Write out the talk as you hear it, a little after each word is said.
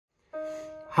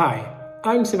Hi,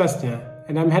 I'm Sebastian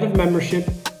and I'm Head of Membership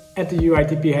at the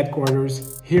UITP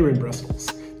headquarters here in Brussels.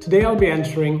 Today I'll be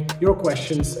answering your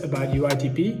questions about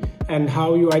UITP and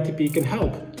how UITP can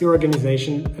help your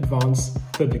organization advance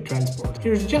public transport.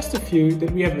 Here's just a few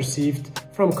that we have received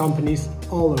from companies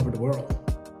all over the world.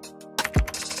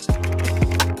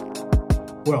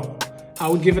 Well, I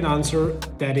would give an answer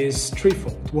that is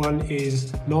threefold. One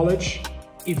is knowledge,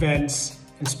 events,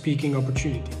 and speaking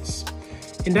opportunities.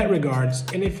 In that regards,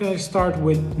 and if I start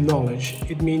with knowledge,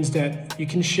 it means that you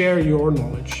can share your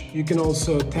knowledge. You can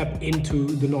also tap into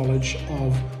the knowledge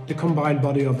of the combined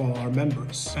body of all our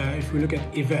members. If we look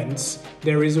at events,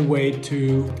 there is a way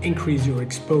to increase your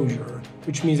exposure,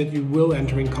 which means that you will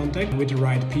enter in contact with the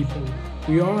right people.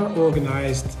 We are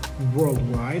organized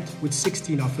worldwide with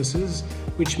 16 offices,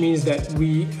 which means that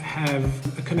we have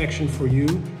a connection for you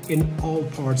in all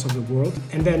parts of the world.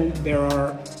 And then there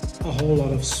are a whole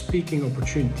lot of speaking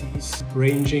opportunities,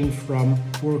 ranging from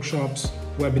workshops,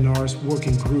 webinars,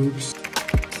 working groups.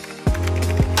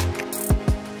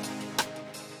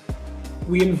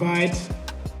 We invite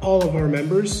all of our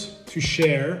members to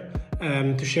share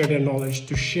their knowledge,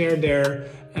 to share their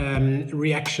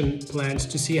reaction plans,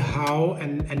 to see how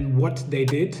and what they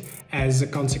did as a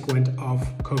consequence of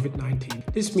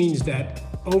COVID-19. This means that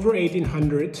over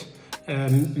 1,800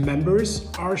 members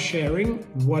are sharing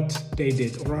what they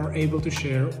did or are able to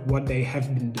share what they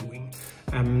have been doing.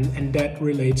 And that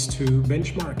relates to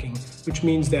benchmarking, which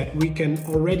means that we can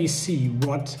already see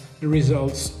what the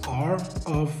results are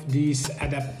of these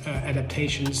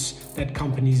adaptations that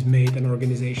companies made and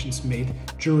organizations made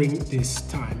during this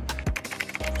time.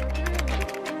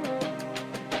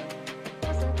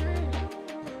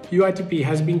 UITP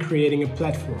has been creating a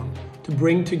platform to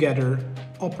bring together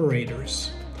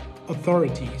operators,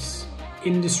 authorities,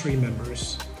 industry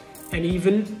members, and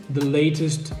even the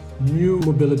latest new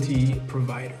mobility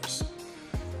providers.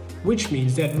 Which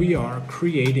means that we are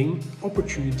creating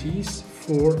opportunities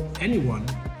for anyone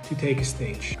to take a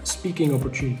stage. Speaking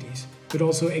opportunities, but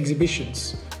also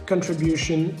exhibitions,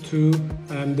 contribution to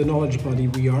the knowledge body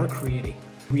we are creating.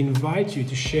 We invite you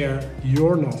to share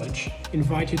your knowledge,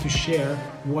 invite you to share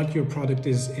what your product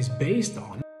is based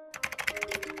on.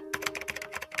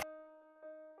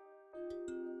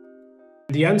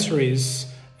 The answer is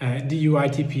the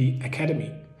UITP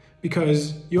Academy,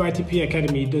 because UITP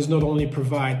Academy does not only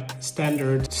provide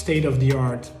standard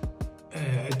state-of-the-art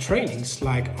trainings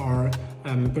like our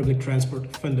public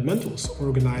transport fundamentals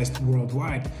organized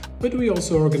worldwide, but we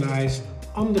also organize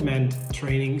on-demand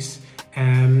trainings,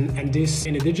 and this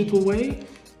in a digital way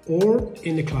or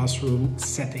in the classroom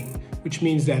setting, which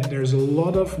means that there's a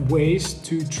lot of ways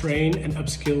to train and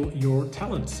upskill your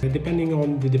talents. Depending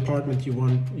on the department you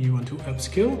want to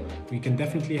upskill, we can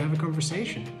definitely have a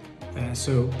conversation.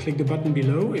 So click the button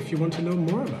below if you want to know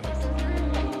more about it.